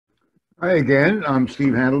Hi again. I'm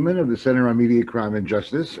Steve Handelman of the Center on Media, Crime, and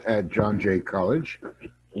Justice at John Jay College.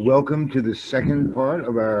 Welcome to the second part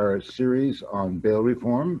of our series on bail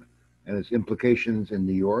reform and its implications in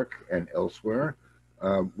New York and elsewhere.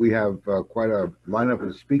 We have quite a lineup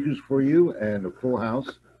of speakers for you and a full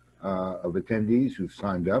house of attendees who've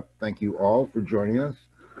signed up. Thank you all for joining us.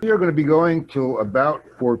 We are going to be going till about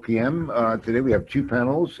 4 p.m. Today we have two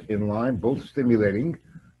panels in line, both stimulating.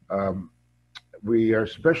 We are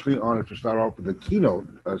especially honored to start off with a keynote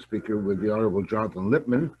speaker with the Honorable Jonathan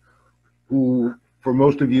Lippman, who, for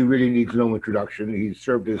most of you, really needs no introduction. He's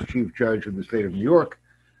served as Chief Judge of the state of New York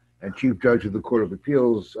and Chief Judge of the Court of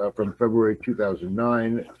Appeals from February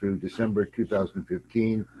 2009 through December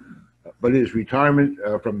 2015. But his retirement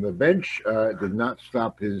from the bench did not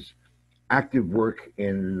stop his active work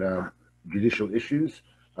in judicial issues.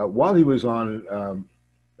 While he was on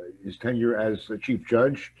his tenure as Chief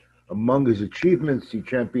Judge, among his achievements, he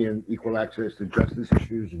championed equal access to justice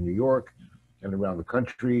issues in New York and around the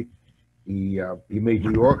country. He made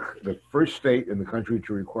New York the first state in the country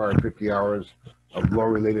to require 50 hours of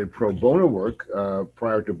law-related pro bono work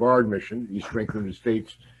prior to bar admission. He strengthened the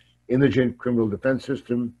state's indigent criminal defense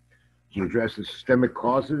system. He addressed the systemic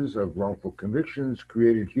causes of wrongful convictions,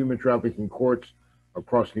 created human trafficking courts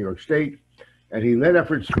across New York State, and he led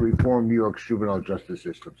efforts to reform New York's juvenile justice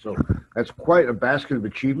system. So that's quite a basket of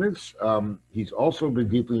achievements. He's also been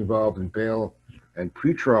deeply involved in bail and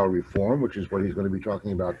pretrial reform, which is what he's going to be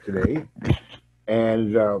talking about today.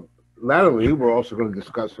 And latterly, we're also going to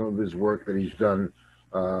discuss some of his work that he's done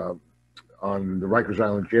on the Rikers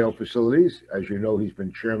Island jail facilities. As you know, he's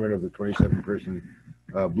been chairman of the 27-person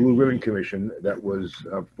Blue Ribbon Commission that was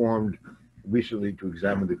formed recently to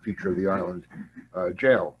examine the future of the island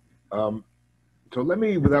jail. So let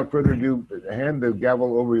me, without further ado, hand the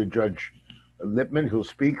gavel over to Judge Lippman. He'll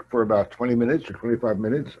speak for about 20 minutes or 25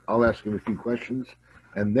 minutes. I'll ask him a few questions,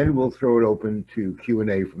 and then we'll throw it open to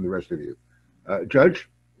Q&A from the rest of you. Judge,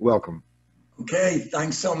 welcome. Okay,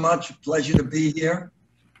 thanks so much. Pleasure to be here.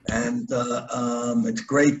 And it's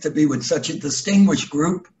great to be with such a distinguished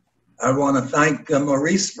group. I want to thank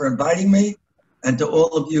Maurice for inviting me and to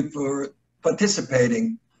all of you for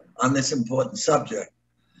participating on this important subject.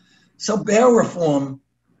 So bail reform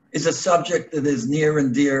is a subject that is near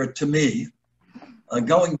and dear to me,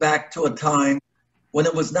 going back to a time when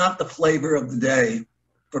it was not the flavor of the day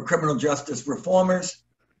for criminal justice reformers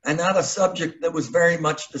and not a subject that was very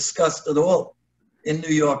much discussed at all in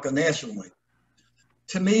New York or nationally.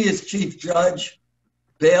 To me, as Chief Judge,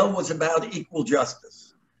 bail was about equal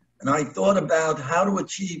justice. And I thought about how to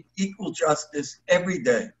achieve equal justice every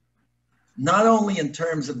day, not only in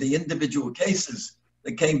terms of the individual cases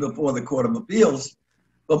that came before the Court of Appeals,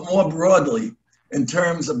 but more broadly in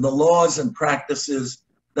terms of the laws and practices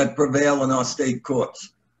that prevail in our state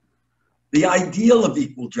courts. The ideal of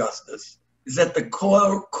equal justice is at the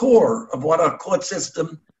core of what our court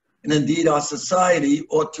system and indeed our society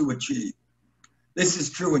ought to achieve. This is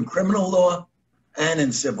true in criminal law and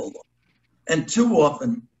in civil law. And too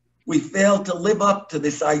often, we fail to live up to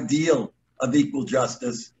this ideal of equal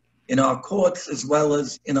justice in our courts as well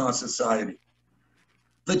as in our society.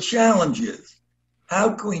 The challenge is,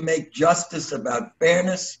 how can we make justice about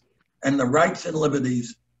fairness and the rights and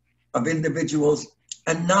liberties of individuals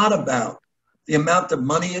and not about the amount of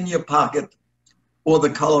money in your pocket or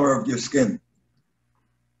the color of your skin?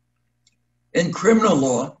 In criminal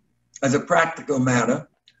law, as a practical matter,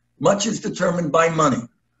 much is determined by money.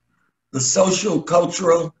 The social,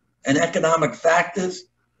 cultural, and economic factors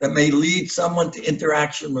that may lead someone to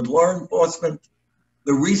interaction with law enforcement,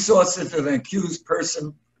 the resources that an accused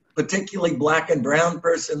person, particularly Black and brown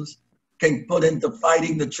persons, can put into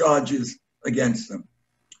fighting the charges against them.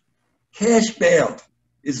 Cash bail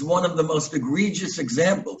is one of the most egregious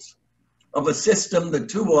examples of a system that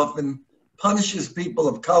too often punishes people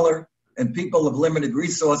of color and people of limited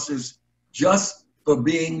resources just for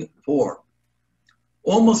being poor.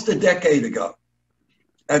 Almost a decade ago,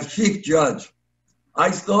 as Chief Judge, I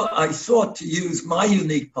sought to use my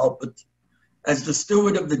unique pulpit as the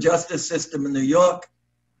steward of the justice system in New York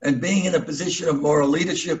and being in a position of moral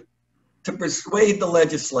leadership to persuade the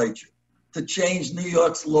legislature to change New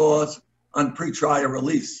York's laws on pretrial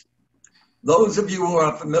release. Those of you who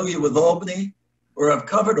are familiar with Albany or have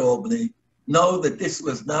covered Albany know that this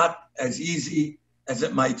was not as easy as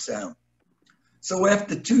it might sound. So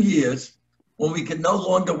after 2 years, when we could no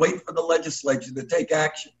longer wait for the legislature to take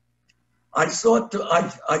action, I sought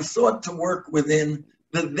to work within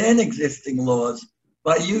the then existing laws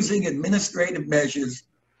by using administrative measures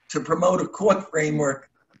to promote a court framework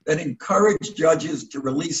that encouraged judges to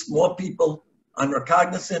release more people on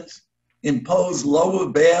recognizance, impose lower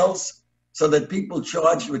bails so that people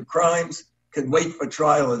charged with crimes could wait for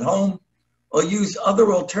trial at home or use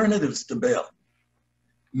other alternatives to bail.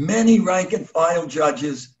 Many rank and file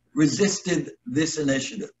judges resisted this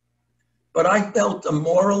initiative, but I felt a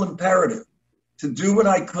moral imperative to do what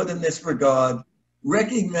I could in this regard,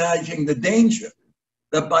 recognizing the danger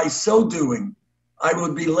that by so doing, I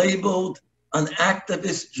would be labeled an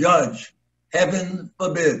activist judge, heaven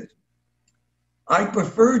forbid. I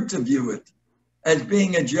preferred to view it as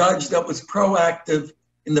being a judge that was proactive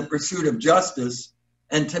in the pursuit of justice,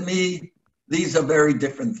 and to me, these are very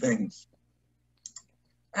different things.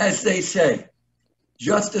 As they say,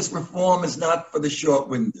 justice reform is not for the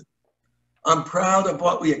short-winded. I'm proud of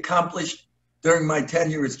what we accomplished during my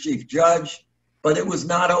tenure as chief judge, but it was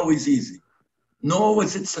not always easy, nor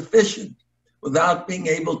was it sufficient without being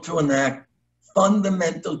able to enact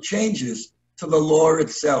fundamental changes to the law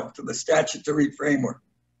itself, to the statutory framework.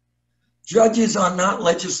 Judges are not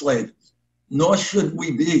legislators, nor should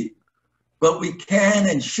we be, but we can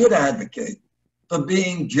and should advocate for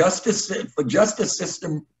justice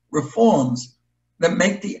system reforms that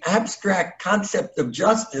make the abstract concept of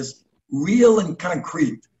justice real and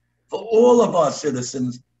concrete for all of our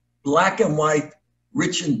citizens, black and white,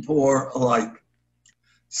 rich and poor alike.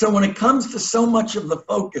 So when it comes to so much of the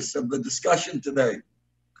focus of the discussion today,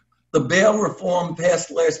 the bail reform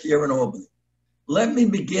passed last year in Albany, let me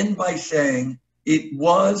begin by saying it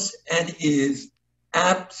was and is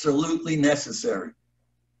absolutely necessary.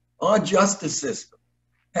 Our justice system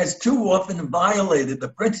has too often violated the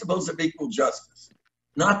principles of equal justice,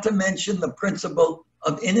 not to mention the principle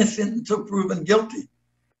of innocent until proven guilty,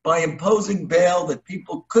 by imposing bail that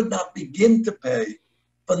people could not begin to pay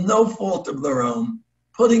for no fault of their own,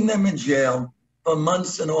 putting them in jail for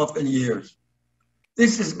months and often years.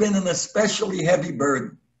 This has been an especially heavy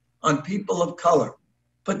burden on people of color,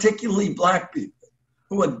 particularly black people,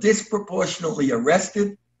 who are disproportionately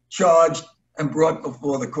arrested, charged, and brought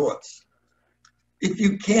before the courts. If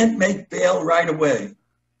you can't make bail right away,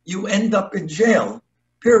 you end up in jail,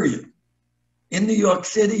 period. In New York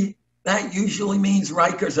City, that usually means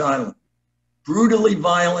Rikers Island. Brutally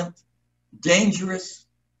violent, dangerous,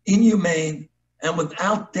 inhumane, and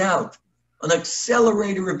without doubt, an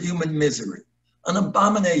accelerator of human misery, an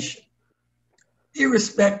abomination.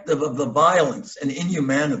 Irrespective of the violence and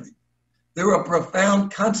inhumanity, there are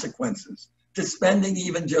profound consequences to spending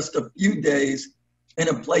even just a few days in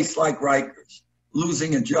a place like Rikers,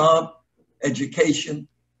 losing a job, education,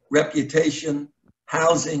 reputation,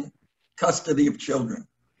 housing, custody of children.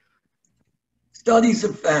 Studies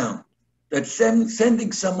have found that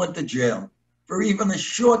sending someone to jail for even a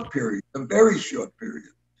short period, a very short period,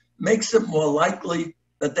 makes it more likely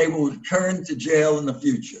that they will return to jail in the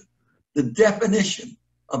future. The definition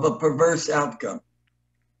of a perverse outcome.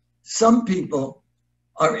 Some people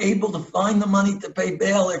are able to find the money to pay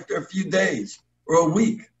bail after a few days or a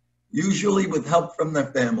week, usually with help from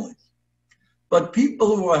their families. But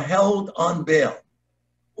people who are held on bail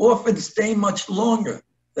often stay much longer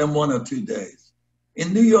than 1 or 2 days.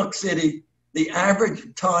 In New York City, the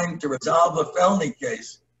average time to resolve a felony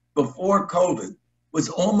case before COVID was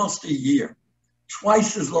almost a year,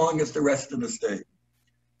 twice as long as the rest of the state.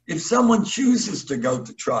 If someone chooses to go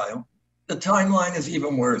to trial, the timeline is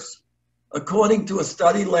even worse. According to a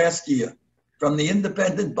study last year from the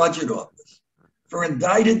Independent Budget Office, for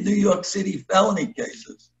indicted New York City felony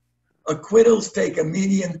cases, acquittals take a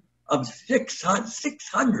median of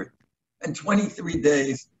 623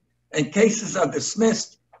 days, and cases are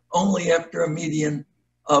dismissed only after a median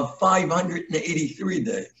of 583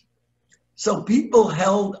 days. So people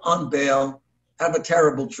held on bail have a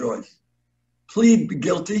terrible choice. Plead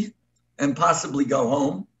guilty and possibly go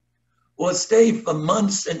home, or stay for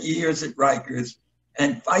months and years at Rikers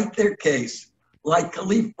and fight their case like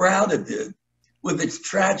Khalif Browder did, with its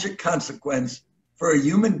tragic consequence for a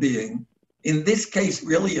human being, in this case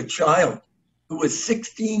really a child, who was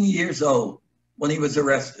 16 years old when he was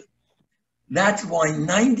arrested. That's why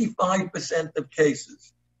 95% of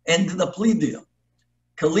cases end in a plea deal.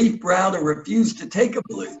 Khalif Browder refused to take a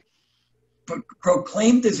plea,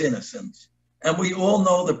 proclaimed his innocence, and we all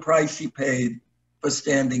know the price he paid for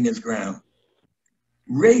standing his ground.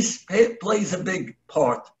 Race plays a big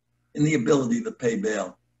part in the ability to pay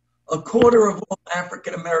bail. A quarter of all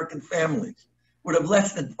African-American families would have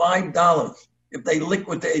less than $5 if they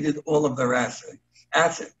liquidated all of their assets.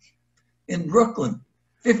 In Brooklyn,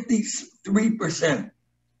 53%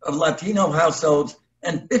 of Latino households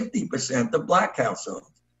and 50% of Black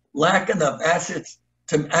households lack enough assets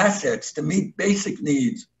to meet basic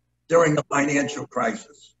needs during the financial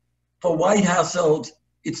crisis. For white households,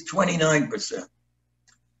 it's 29%.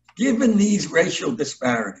 Given these racial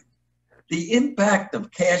disparities, the impact of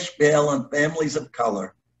cash bail on families of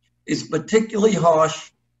color is particularly harsh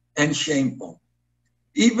and shameful.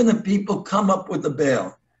 Even if people come up with the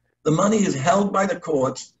bail, the money is held by the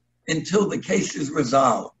courts until the case is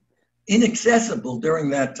resolved, inaccessible during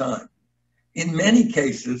that time. In many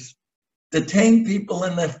cases, detained people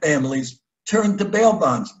and their families turn to bail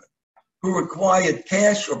bondsmen who required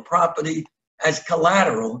cash or property as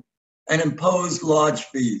collateral and imposed large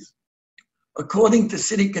fees. According to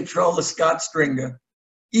City Controller Scott Stringer,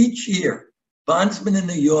 each year, bondsmen in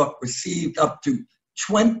New York received up to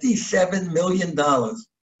 $27 million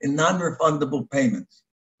in non-refundable payments,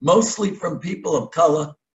 mostly from people of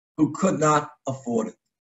color who could not afford it.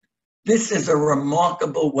 This is a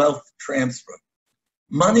remarkable wealth transfer.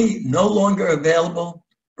 Money no longer available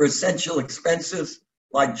for essential expenses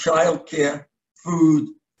like childcare, food,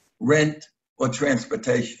 rent, or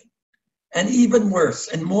transportation. And even worse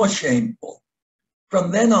and more shameful,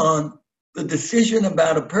 from then on, the decision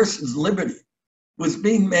about a person's liberty was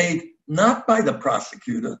being made not by the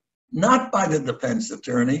prosecutor, not by the defense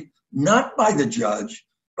attorney, not by the judge,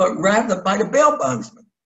 but rather by the bail bondsman,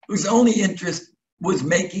 whose only interest was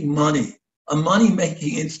making money, a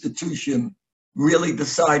money-making institution really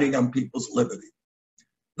deciding on people's liberty.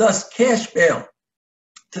 Thus, cash bail,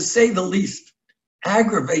 to say the least,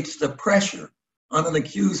 aggravates the pressure on an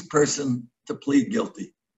accused person to plead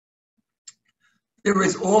guilty. There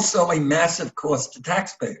is also a massive cost to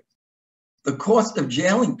taxpayers. The cost of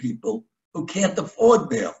jailing people who can't afford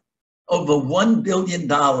bail, over $1 billion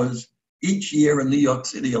each year in New York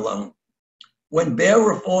City alone. When bail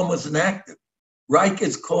reform was enacted,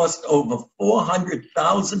 Rikers cost over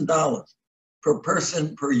 $400,000 per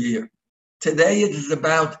person per year. Today it is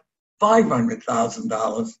about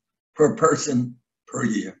 $500,000 per person per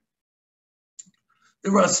year.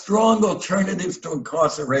 There are strong alternatives to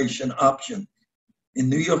incarceration options in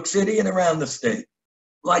New York City and around the state,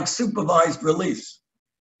 like supervised release.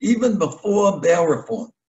 Even before bail reform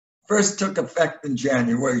first took effect in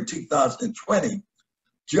January 2020,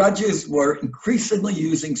 judges were increasingly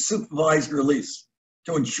using supervised release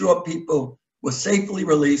to ensure people were safely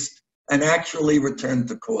released and actually returned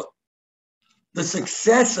to court. The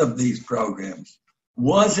success of these programs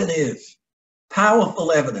was and is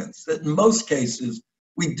powerful evidence that in most cases,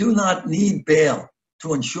 we do not need bail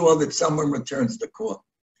to ensure that someone returns to court.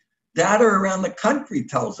 Data around the country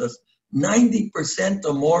tells us 90%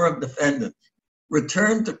 or more of defendants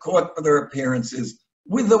return to court for their appearances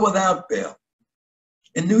with or without bail.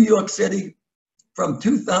 In New York City, from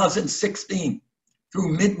 2016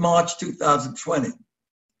 through mid-March 2020,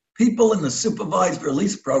 people in the supervised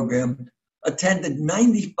release program attended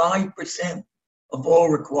 95% of all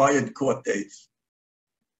required court dates.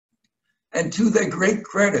 And to their great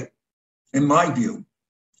credit, in my view,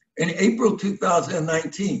 in April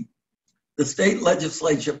 2019, the state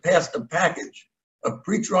legislature passed a package of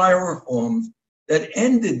pretrial reforms that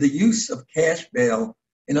ended the use of cash bail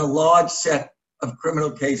in a large set of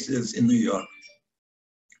criminal cases in New York.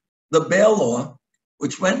 The bail law,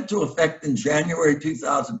 which went into effect in January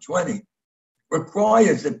 2020,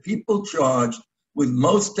 requires that people charged with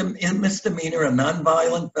most misdemeanor and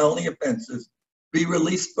nonviolent felony offenses be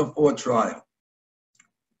released before trial.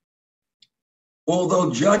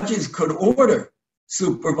 Although judges could order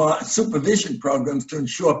supervision programs to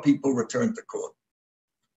ensure people return to court.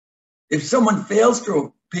 If someone fails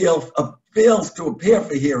to appear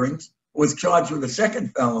for hearings, was charged with a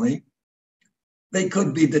second felony, they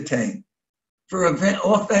could be detained. For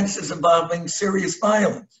offenses involving serious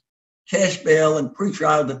violence, cash bail and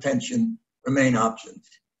pretrial detention remain options.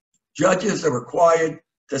 Judges are required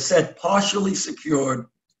to set partially secured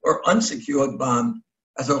or unsecured bond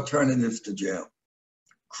as alternatives to jail.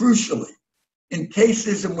 Crucially, in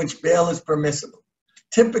cases in which bail is permissible,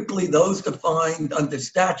 typically those defined under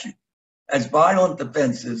statute as violent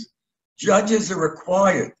offenses, judges are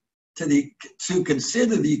required to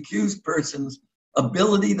consider the accused person's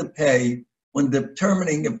ability to pay when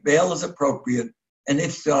determining if bail is appropriate, and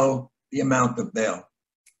if so, the amount of bail.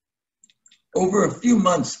 Over a few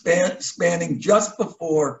months spanning just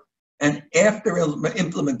before and after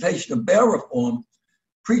implementation of bail reform,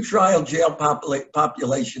 pretrial jail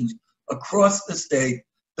populations across the state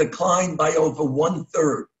declined by over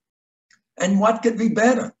 1/3. And what could be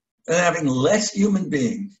better than having less human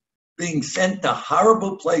beings being sent to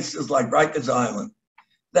horrible places like Rikers Island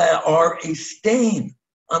that are a stain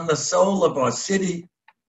on the soul of our city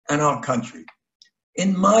and our country?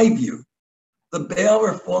 In my view, the bail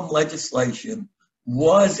reform legislation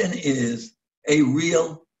was and is a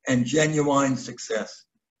real and genuine success.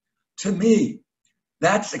 To me,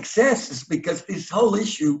 that success is because this whole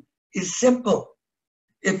issue is simple.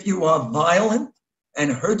 If you are violent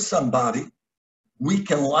and hurt somebody, we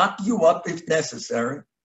can lock you up if necessary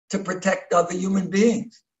to protect other human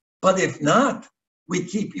beings. But if not, we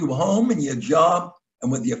keep you home in your job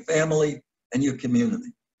and with your family and your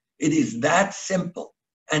community. It is that simple.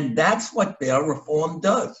 And that's what bail reform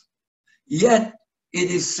does. Yet,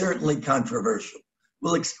 it is certainly controversial,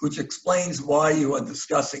 which explains why you are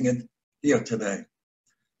discussing it here today.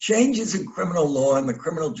 Changes in criminal law and the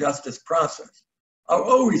criminal justice process are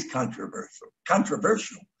always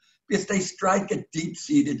controversial because they strike at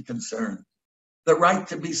deep-seated concerns. The right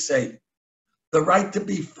to be safe, the right to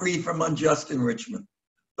be free from unjust enrichment,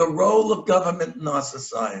 the role of government in our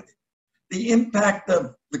society, the impact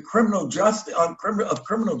of the criminal justice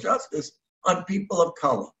on people of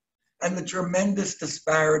color, and the tremendous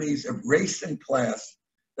disparities of race and class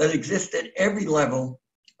that exist at every level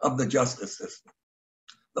of the justice system.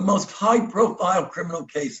 The most high-profile criminal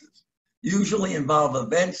cases usually involve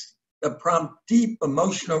events that prompt deep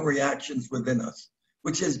emotional reactions within us,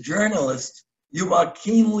 which as journalists, you are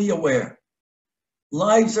keenly aware.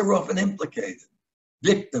 Lives are often implicated,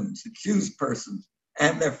 victims, accused persons,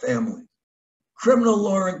 and their families. Criminal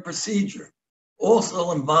law and procedure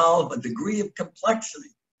also involve a degree of complexity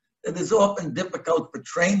that is often difficult for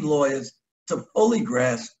trained lawyers to fully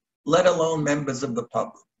grasp, let alone members of the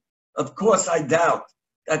public. Of course, I doubt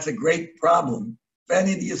that's a great problem for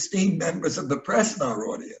any of the esteemed members of the press in our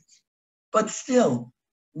audience. But still,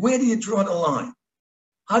 where do you draw the line?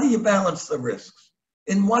 How do you balance the risks?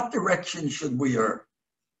 In what direction should we err?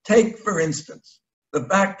 Take, for instance, the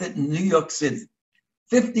fact that in New York City,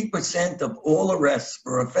 50% of all arrests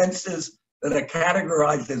for offenses that are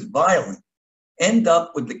categorized as violent end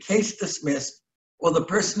up with the case dismissed or the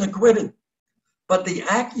person acquitted. But the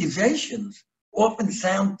accusations often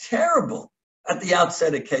sound terrible at the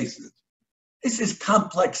outset of cases. This is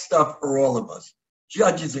complex stuff for all of us,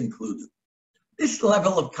 judges included. This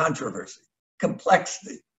level of controversy,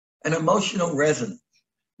 complexity, and emotional resonance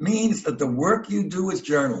means that the work you do as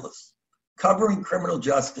journalists covering criminal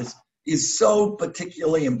justice is so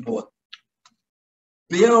particularly important.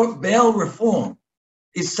 Bail reform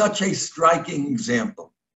is such a striking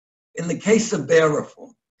example. In the case of bail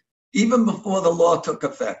reform, even before the law took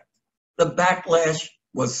effect, the backlash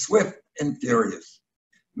was swift and furious.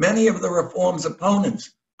 Many of the reform's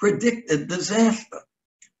opponents predicted disaster,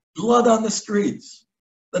 blood on the streets.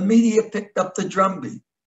 The media picked up the drumbeat,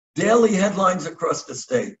 daily headlines across the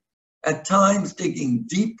state. At times, digging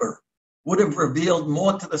deeper would have revealed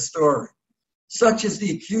more to the story, such as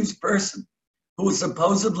the accused person who was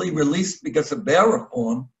supposedly released because of bail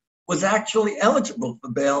reform was actually eligible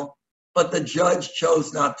for bail, but the judge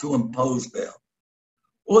chose not to impose bail.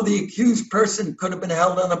 Or the accused person could have been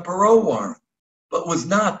held on a parole warrant, but was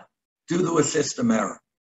not due to a system error.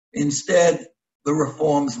 Instead, the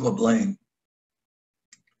reforms were blamed.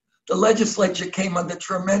 The legislature came under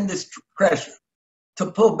tremendous pressure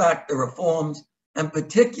to pull back the reforms and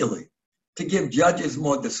particularly to give judges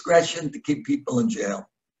more discretion to keep people in jail.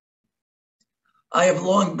 I have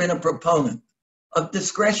long been a proponent of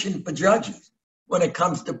discretion for judges when it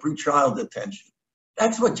comes to pretrial detention.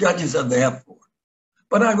 That's what judges are there for.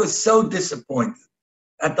 But I was so disappointed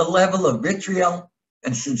at the level of vitriol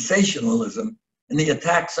and sensationalism in the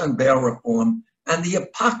attacks on bail reform and the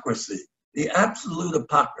hypocrisy, the absolute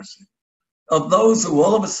hypocrisy of those who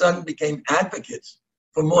all of a sudden became advocates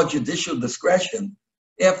for more judicial discretion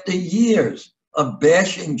after years of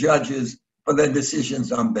bashing judges for their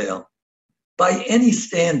decisions on bail. By any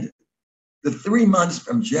standard, the 3 months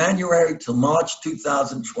from January to March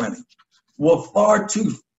 2020 were far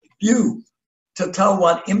too few to tell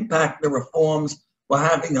what impact the reforms were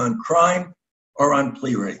having on crime or on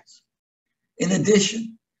plea rates. In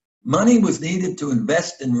addition, money was needed to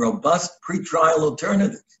invest in robust pretrial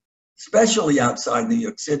alternatives, especially outside New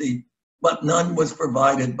York City, but none was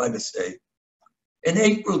provided by the state. In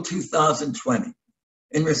April 2020,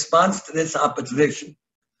 in response to this opposition,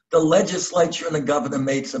 the legislature and the governor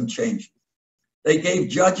made some changes. They gave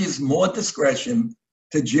judges more discretion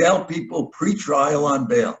to jail people pre-trial on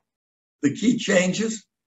bail. The key changes: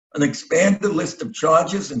 an expanded list of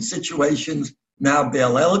charges and situations now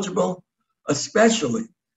bail eligible, especially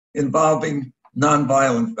involving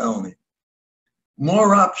nonviolent felony.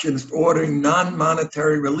 More options for ordering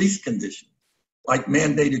non-monetary release conditions, like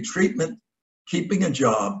mandated treatment, keeping a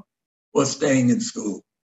job, or staying in school.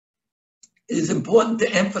 It is important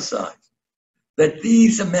to emphasize that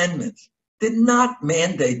these amendments did not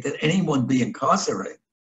mandate that anyone be incarcerated.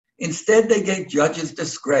 Instead, they gave judges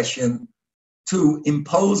discretion to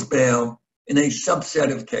impose bail in a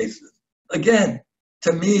subset of cases. Again,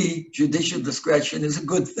 to me, judicial discretion is a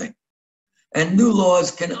good thing. and new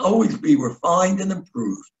laws can always be refined and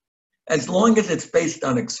improved as long as it's based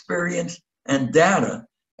on experience and data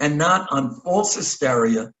and not on false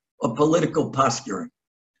hysteria or political posturing.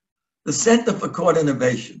 The Center for Court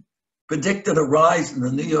Innovation predicted a rise in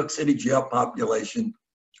the New York City jail population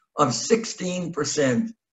of 16%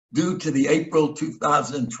 due to the April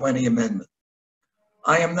 2020 amendment.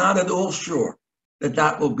 I am not at all sure that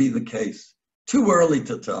that will be the case. Too early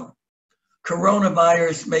to tell.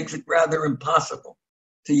 Coronavirus makes it rather impossible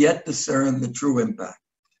to yet discern the true impact.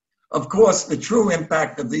 Of course, the true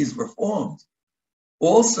impact of these reforms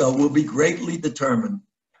also will be greatly determined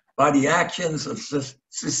by the actions of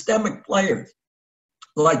systemic players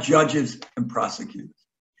like judges and prosecutors.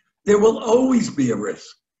 There will always be a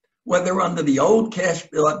risk, whether under the old cash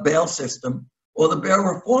bail system or the bail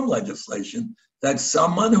reform legislation, that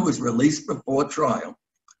someone who is released before trial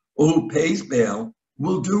or who pays bail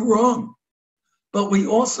will do wrong. But we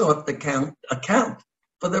also have to account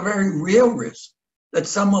for the very real risk that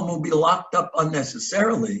someone will be locked up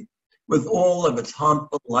unnecessarily with all of its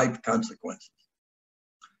harmful life consequences.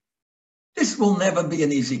 This will never be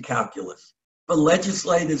an easy calculus for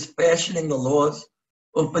legislators fashioning the laws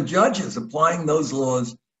or for judges applying those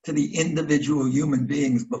laws to the individual human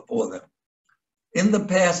beings before them. In the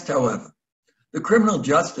past, however, the criminal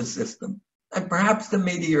justice system, and perhaps the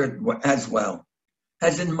media as well,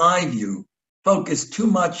 has, in my view, focused too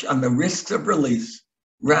much on the risks of release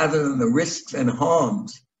rather than the risks and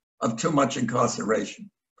harms of too much incarceration.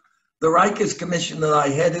 The Rikers Commission that I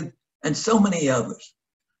headed and so many others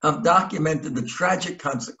have documented the tragic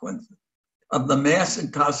consequences of the mass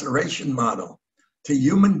incarceration model to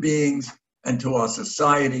human beings and to our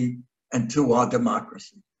society and to our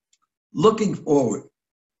democracy. Looking forward,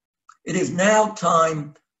 it is now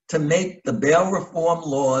time to make the bail reform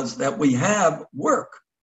laws that we have work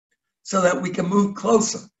so that we can move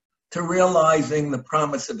closer to realizing the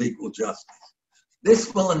promise of equal justice.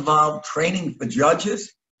 This will involve training for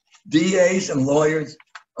judges, DAs, and lawyers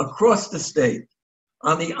across the state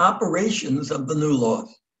on the operations of the new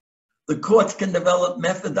laws. The courts can develop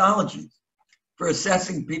methodologies for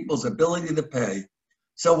assessing people's ability to pay,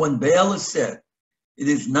 so when bail is set, it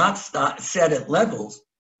is not set at levels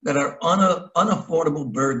that are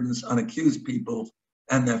unaffordable burdens on accused people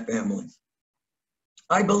and their families.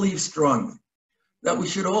 I believe strongly that we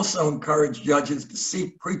should also encourage judges to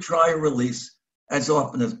seek pretrial release as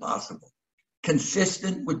often as possible,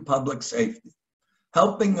 consistent with public safety,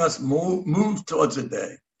 helping us move towards a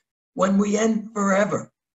day when we end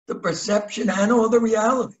forever the perception and or the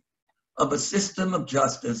reality of a system of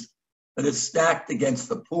justice that is stacked against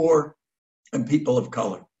the poor and people of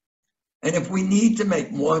color. And if we need to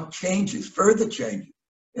make more changes, further changes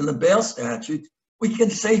in the bail statute, we can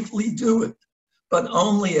safely do it, but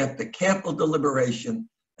only after careful deliberation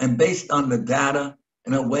and based on the data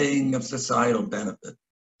and a weighing of societal benefit.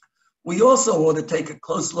 We also ought to take a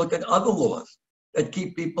close look at other laws that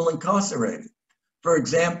keep people incarcerated. For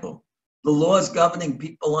example, the laws governing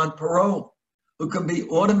people on parole, who can be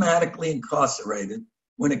automatically incarcerated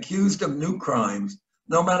when accused of new crimes,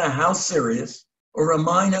 no matter how serious or a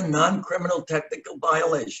minor non-criminal technical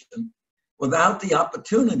violation, without the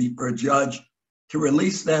opportunity for a judge to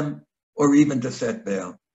release them or even to set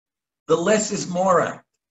bail. The Less is More Act,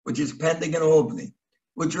 which is pending in Albany,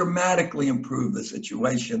 would dramatically improve the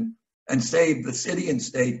situation and save the city and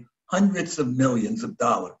state hundreds of millions of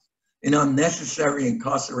dollars in unnecessary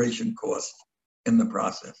incarceration costs in the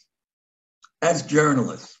process. As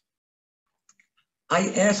journalists, I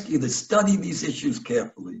ask you to study these issues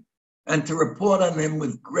carefully and to report on them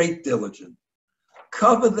with great diligence.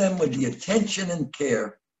 Cover them with the attention and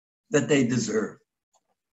care that they deserve.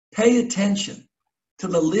 Pay attention to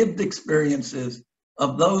the lived experiences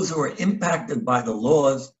of those who are impacted by the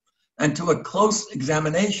laws and to a close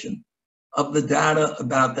examination of the data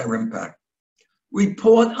about their impact.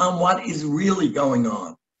 Report on what is really going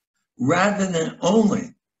on, rather than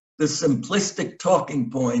only the simplistic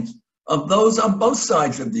talking points of those on both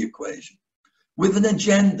sides of the equation, with an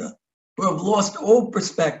agenda, who have lost all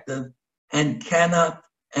perspective and cannot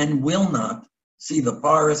and will not see the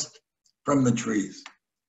forest from the trees.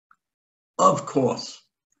 Of course,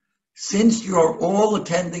 since you're all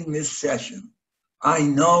attending this session, I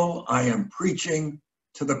know I am preaching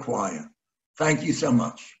to the choir. Thank you so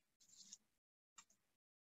much.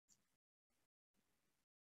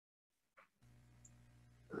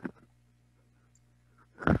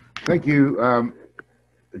 Thank you,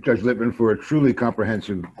 Judge Lippman, for a truly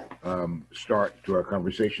comprehensive start to our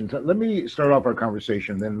conversation. So let me start off our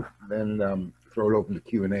conversation, then throw it open to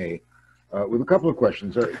Q&A with a couple of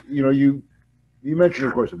questions. You know, you mentioned,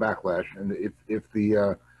 of course, the backlash, and if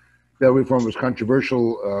the bail reform was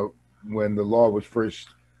controversial when the law was first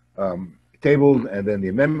tabled and then the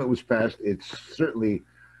amendment was passed. It's certainly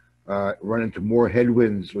run into more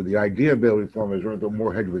headwinds, or the idea of bail reform has run into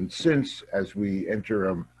more headwinds since, as we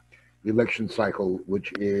enter the election cycle,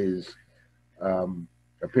 which is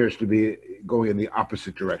appears to be going in the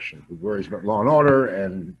opposite direction. With worries about law and order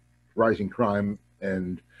and rising crime,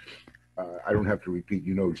 and I don't have to repeat,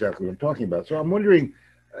 you know exactly what I'm talking about. So I'm wondering,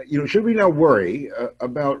 should we now worry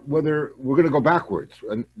about whether we're going to go backwards?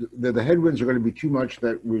 And the headwinds are going to be too much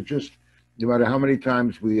that we're just, no matter how many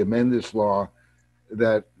times we amend this law,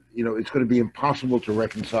 that it's going to be impossible to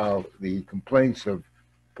reconcile the complaints of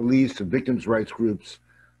police and victims' rights groups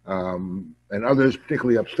and others,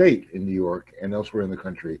 particularly upstate in New York and elsewhere in the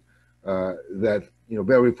country, that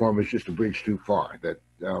bail reform is just a bridge too far. That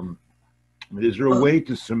is there a way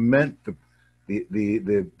to cement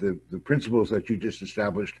the principles that you just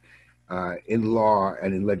established in law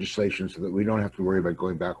and in legislation so that we don't have to worry about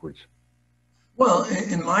going backwards? Well,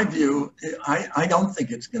 in my view, I don't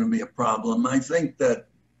think it's going to be a problem. I think that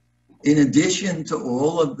in addition to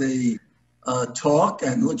all of the talk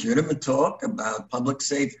and legitimate talk about public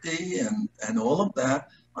safety and all of that,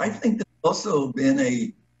 I think there's also been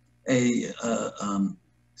a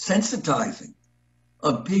sensitizing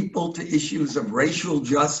of people to issues of racial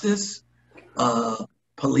justice,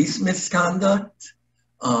 police misconduct,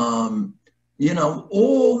 all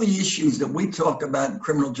the issues that we talk about in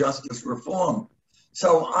criminal justice reform.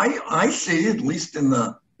 So I see, at least in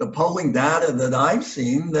the polling data that I've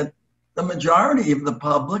seen, that the majority of the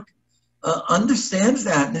public understands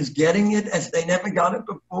that and is getting it as they never got it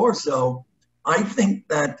before. So I think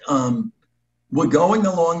that we're going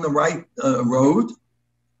along the right road.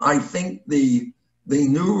 I think the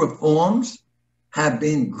new reforms have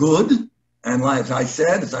been good. And as I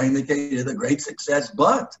said, as I indicated, a great success.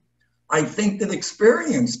 But I think that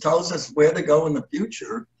experience tells us where to go in the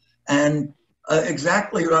future. And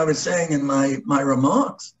exactly what I was saying in my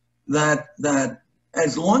remarks, that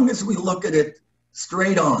as long as we look at it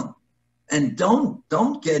straight on and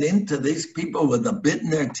don't get into these people with a bit in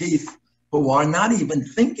their teeth who are not even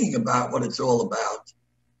thinking about what it's all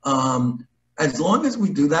about. As long as we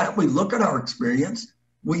do that, we look at our experience,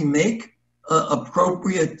 we make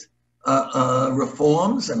appropriate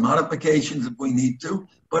reforms and modifications if we need to.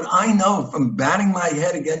 But I know from batting my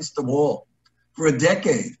head against the wall for a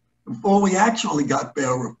decade before we actually got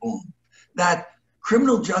bail reform, that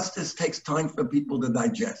criminal justice takes time for people to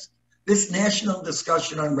digest. This national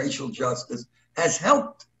discussion on racial justice has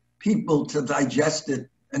helped people to digest it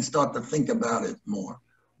and start to think about it more.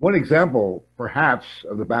 One example, perhaps,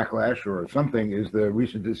 of the backlash or something is the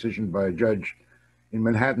recent decision by a judge in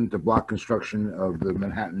Manhattan to block construction of the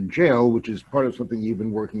Manhattan jail, which is part of something you've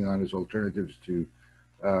been working on as alternatives to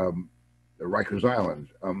Rikers Island.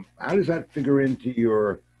 How does that figure into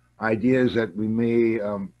your ideas that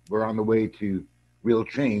we're on the way to real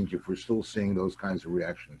change if we're still seeing those kinds of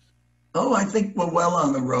reactions? Oh, I think we're well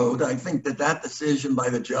on the road. I think that decision by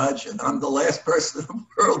the judge, and I'm the last person in the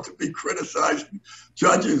world to be criticizing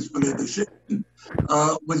judges for the decision,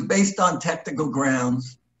 was based on technical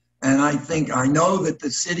grounds. And I know that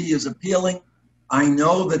the city is appealing. I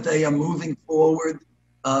know that they are moving forward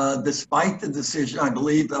despite the decision. I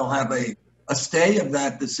believe they'll have a stay of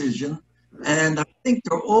that decision. And I think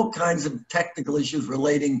there are all kinds of technical issues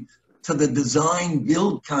relating to the design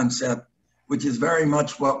build concept, which is very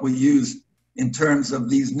much what we use in terms of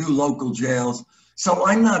these new local jails. So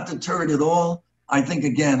I'm not deterred at all. I think,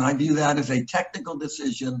 again, I view that as a technical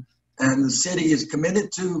decision, and the city is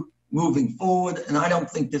committed to moving forward, and I don't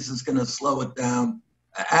think this is going to slow it down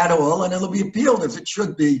at all, and it'll be appealed as it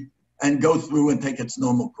should be and go through and take its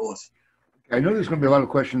normal course. I know there's going to be a lot of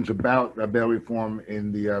questions about bail reform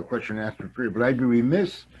in the question and answer period, but I'd be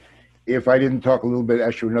remiss if I didn't talk a little bit,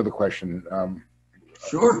 ask you another question.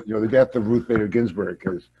 Sure. The death of Ruth Bader Ginsburg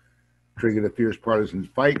has triggered a fierce partisan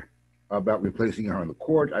fight about replacing her on the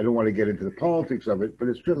court. I don't want to get into the politics of it, but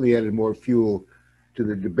it's certainly added more fuel to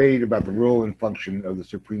the debate about the role and function of the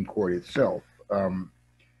Supreme Court itself. The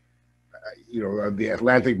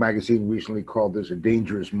Atlantic magazine recently called this a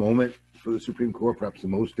dangerous moment for the Supreme Court, perhaps the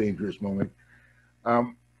most dangerous moment.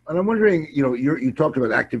 And I'm wondering, you talked about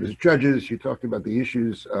activist judges, you talked about the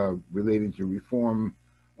issues relating to reform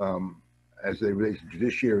as they relate to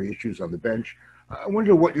judiciary issues on the bench. I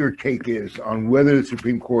wonder what your take is on whether the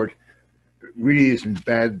Supreme Court really is in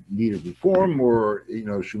bad need of reform, or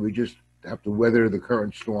should we just have to weather the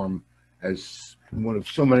current storm as one of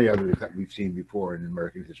so many others that we've seen before in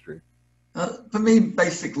American history? For me,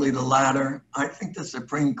 basically the latter. I think the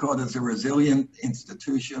Supreme Court is a resilient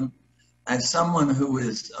institution. As someone who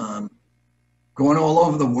is going all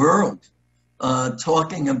over the world,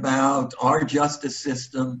 talking about our justice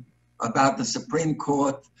system, about the Supreme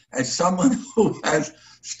Court, as someone who has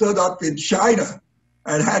stood up in China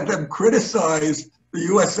and had them criticize the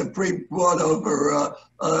U.S. Supreme Court over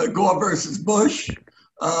Gore versus Bush,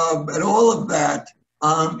 and all of that.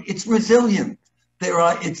 It's resilient.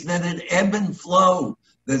 It's then an ebb and flow.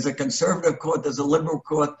 There's a conservative court, there's a liberal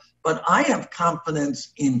court, but I have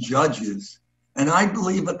confidence in judges. And I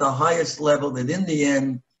believe at the highest level that in the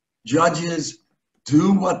end, judges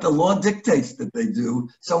do what the law dictates that they do.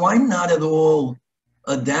 So I'm not at all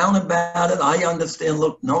down about it. I understand,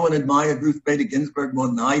 look, no one admired Ruth Bader Ginsburg more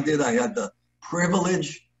than I did. I had the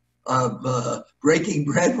privilege of breaking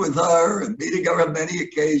bread with her and meeting her on many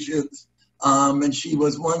occasions. And she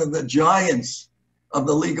was one of the giants of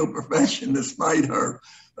the legal profession, despite her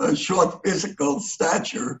short physical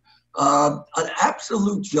stature, an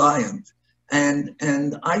absolute giant.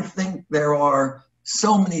 And I think there are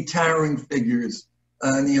so many towering figures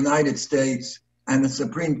in the United States, and the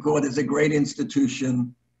Supreme Court is a great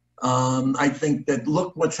institution. I think that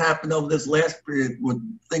look what's happened over this last period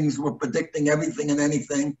when things were predicting everything and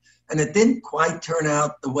anything, and it didn't quite turn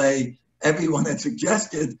out the way everyone had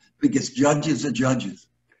suggested, because judges are judges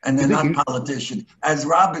and they're not politicians. As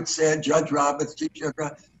Roberts said, Judge Roberts, Chief Judge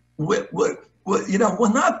Roberts, we're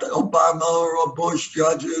not the Obama or Bush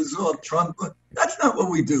judges or Trump. That's not what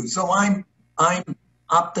we do. So I'm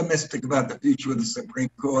optimistic about the future of the Supreme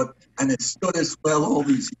Court, and it stood as well all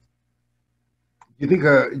these years. Do you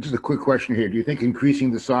think, just a quick question here, do you think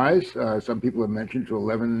increasing the size, some people have mentioned to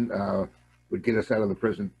 11, would get us out of the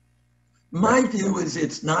prison? My view is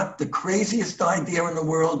it's not the craziest idea in the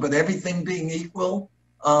world, but everything being equal,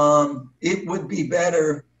 it would be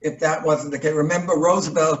better if that wasn't the case. Remember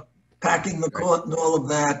Roosevelt packing the court and all of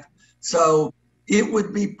that. So it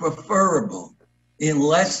would be preferable,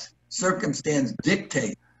 unless circumstance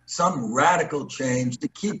dictate some radical change, to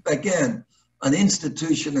keep, again, an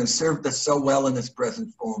institution that served us so well in its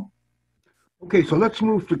present form. Okay, so let's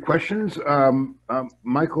move to questions.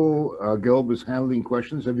 Michael Gelb is handling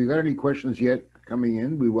questions. Have you got any questions yet coming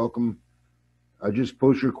in? We welcome, just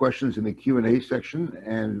post your questions in the Q&A section,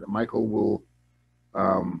 and Michael will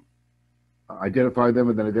identify them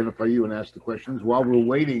and then identify you and ask the questions. While we're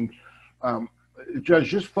waiting, Judge,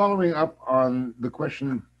 just following up on the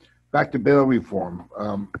question back to bail reform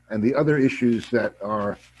and the other issues that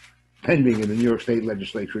are pending in the New York State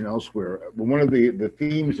legislature and elsewhere. One of the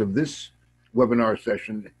themes of this webinar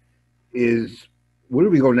session is, where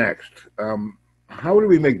do we go next? How do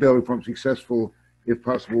we make bail reform successful, if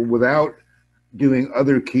possible, without doing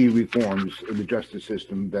other key reforms in the justice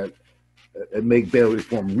system that make bail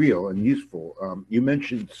reform real and useful? You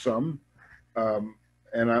mentioned some,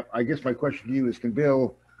 and I guess my question to you is, can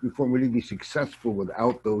bail reform really be successful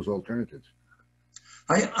without those alternatives?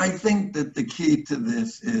 I think that the key to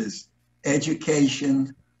this is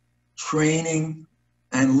education, training,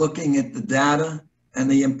 and looking at the data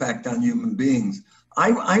and the impact on human beings.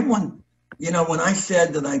 I want, when I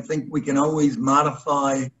said that I think we can always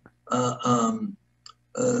modify,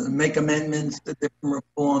 make amendments to different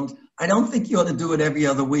reforms, I don't think you ought to do it every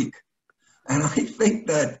other week. And I think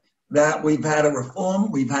that we've had a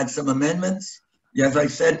reform, we've had some amendments. As I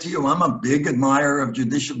said to you, I'm a big admirer of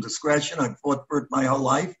judicial discretion. I've fought for it my whole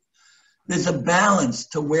life. There's a balance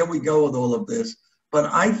to where we go with all of this.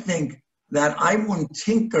 But I think that I wouldn't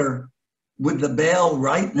tinker with the bail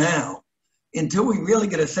right now until we really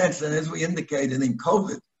get a sense. And as we indicated in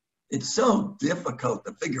COVID, it's so difficult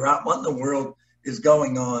to figure out what in the world is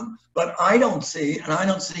going on. But I don't see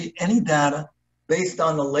any data based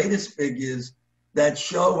on the latest figures that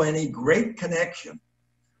show any great connection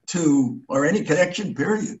to, or any connection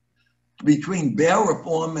period, between bail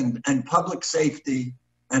reform and public safety.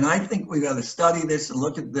 And I think we got to study this and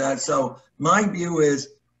look at that. So my view is,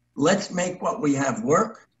 let's make what we have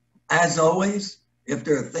work. As always, if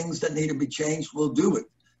there are things that need to be changed, we'll do it.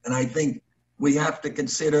 And I think we have to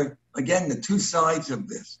consider, again, the two sides of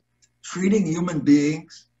this. Treating human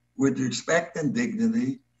beings with respect and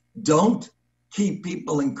dignity. Don't keep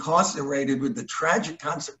people incarcerated with the tragic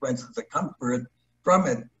consequences that come from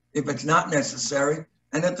it if it's not necessary.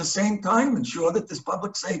 And at the same time, ensure that there's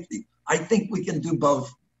public safety. I think we can do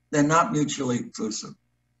both. They're not mutually exclusive.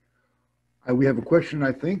 We have a question,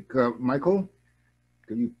 I think. Michael,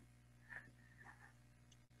 can you?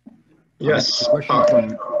 Yes. Question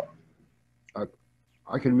from,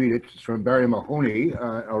 I can read it. It's from Barry Mahoney.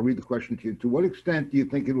 I'll read the question to you. To what extent do you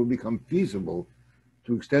think it will become feasible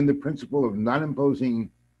to extend the principle of not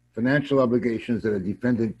imposing financial obligations that a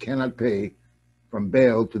defendant cannot pay from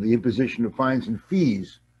bail to the imposition of fines and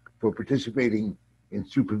fees for participating in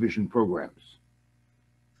supervision programs?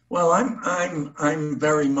 Well, I'm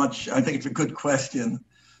very much. I think it's a good question.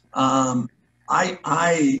 I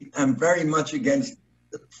am very much against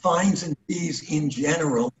fines and fees in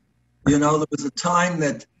general. You know, there was a time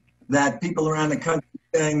that people around the country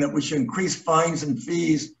saying that we should increase fines and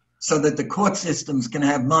fees so that the court systems can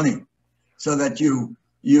have money, so that you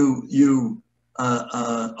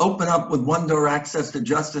open up with one door access to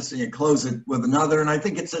justice and you close it with another. And I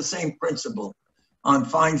think it's the same principle on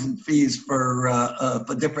fines and fees for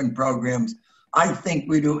different programs. I think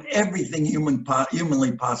we do everything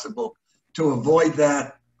humanly possible to avoid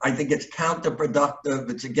that. I think it's counterproductive.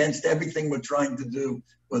 It's against everything we're trying to do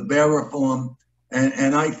with bail reform.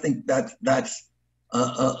 And I think that's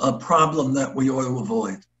a problem that we ought to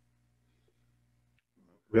avoid.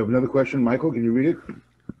 We have another question. Michael, can you read it?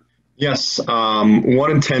 Yes,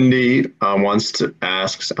 one attendee wants to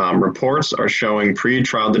ask, reports are showing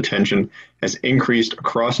pretrial detention has increased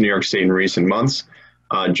across New York State in recent months.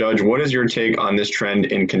 Judge, what is your take on this trend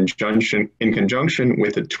in conjunction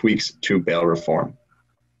with the tweaks to bail reform?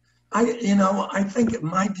 I think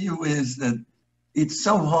my view is that it's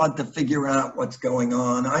so hard to figure out what's going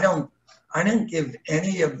on. I didn't give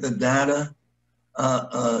any of the data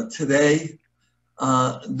today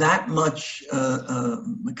that much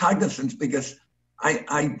cognizance because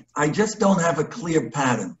I just don't have a clear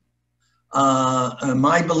pattern.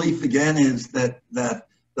 My belief again is that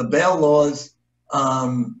the bail laws,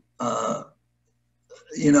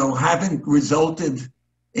 haven't resulted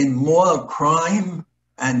in more crime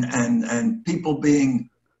and people being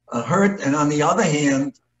hurt. And on the other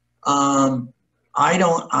hand, I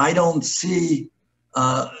don't see.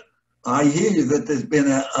 I hear you that there's been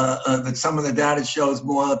that some of the data shows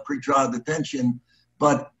more pretrial detention,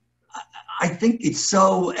 but I think it's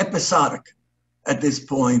so episodic at this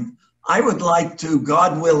point. I would like to,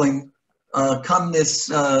 God willing, come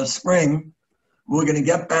this spring, we're going to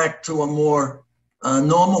get back to a more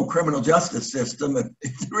normal criminal justice system,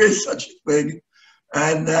 if there is such a thing,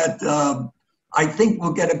 and that I think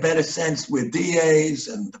we'll get a better sense with DAs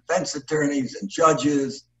and defense attorneys and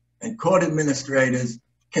judges and court administrators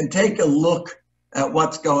can take a look at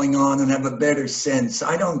what's going on and have a better sense.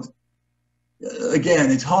 Again,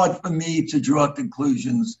 it's hard for me to draw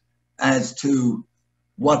conclusions as to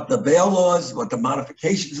what the bail laws, what the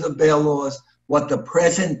modifications of bail laws, what the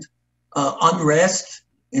present unrest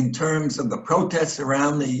in terms of the protests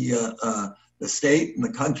around the state and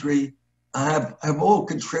the country have all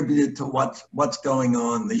contributed to what's going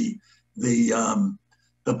on. The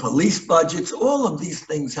police budgets, all of these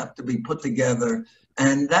things have to be put together.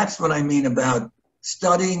 And that's what I mean about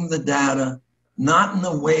studying the data, not in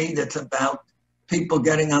a way that's about people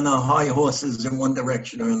getting on their high horses in one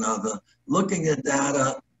direction or another, looking at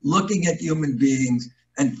data, looking at human beings,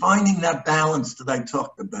 and finding that balance that I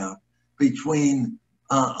talked about between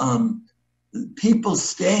people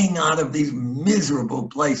staying out of these miserable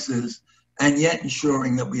places and yet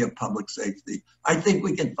ensuring that we have public safety. I think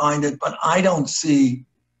we can find it, but I don't see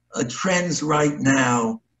trends right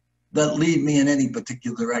now that lead me in any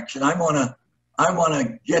particular direction. I want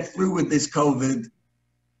to get through with this COVID,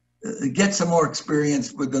 get some more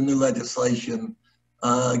experience with the new legislation,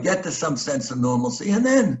 get to some sense of normalcy, and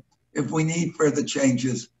then if we need further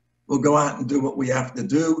changes, we'll go out and do what we have to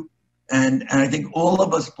do. And I think all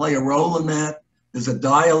of us play a role in that. There's a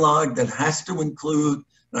dialogue that has to include,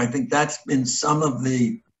 and I think that's been some of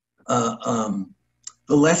the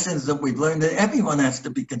lessons that we've learned, that everyone has to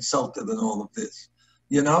be consulted in all of this.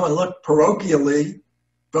 And look, parochially,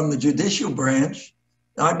 from the judicial branch,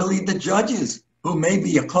 I believe the judges, who may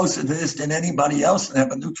be closer to this than anybody else and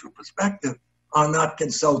have a neutral perspective, are not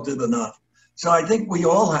consulted enough. So I think we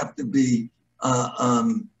all have to be, have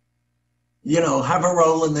a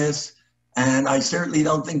role in this. And I certainly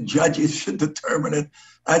don't think judges should determine it.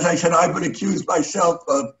 As I said, I would accuse myself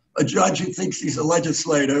of a judge who thinks he's a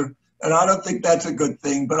legislator, and I don't think that's a good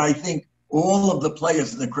thing. But I think all of the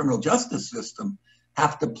players in the criminal justice system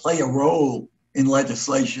have to play a role in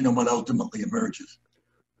legislation and what ultimately emerges.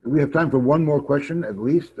 We have time for one more question at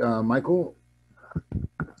least. Michael?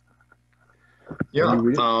 Yeah,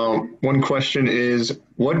 one question is,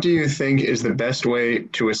 what do you think is the best way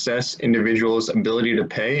to assess individuals' ability to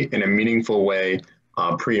pay in a meaningful way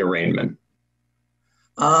pre-arraignment?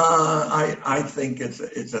 I think it's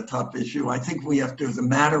a tough issue. I think we have to, as a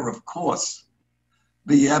matter of course,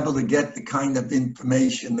 be able to get the kind of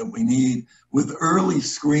information that we need with early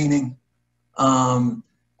screening, and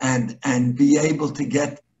be able to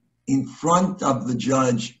get in front of the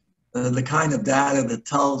judge the kind of data that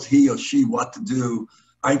tells he or she what to do.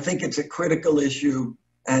 I think it's a critical issue.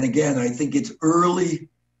 And again, I think it's early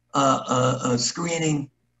screening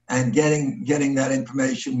and getting that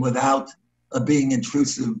information without being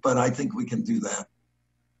intrusive. But I think we can do that.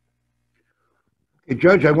 Hey,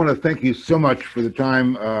 Judge, I want to thank you so much for the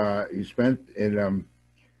time you spent. And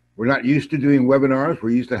we're not used to doing webinars.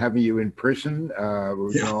 We're used to having you in person where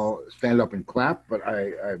we can all stand up and clap. But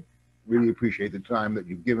I really appreciate the time that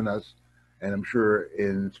you've given us. And I'm sure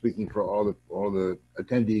in speaking for all the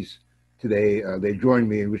attendees today, they join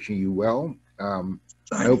me in wishing you well.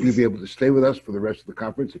 I hope you'll be able to stay with us for the rest of the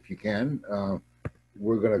conference if you can.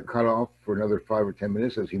 We're going to cut off for another 5 or 10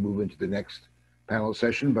 minutes as we move into the next panel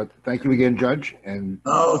session. But thank you again, Judge. And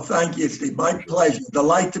oh, thank you, Steve. My pleasure.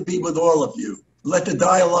 Delight to be with all of you. Let the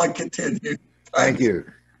dialogue continue. Thank you.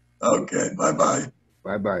 Okay. Bye-bye.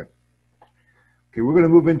 Bye-bye. Okay, we're going to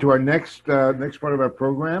move into our next part of our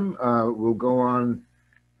program. We'll go on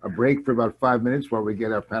a break for about 5 minutes while we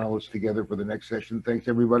get our panelists together for the next session. Thanks,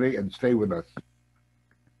 everybody, and stay with us.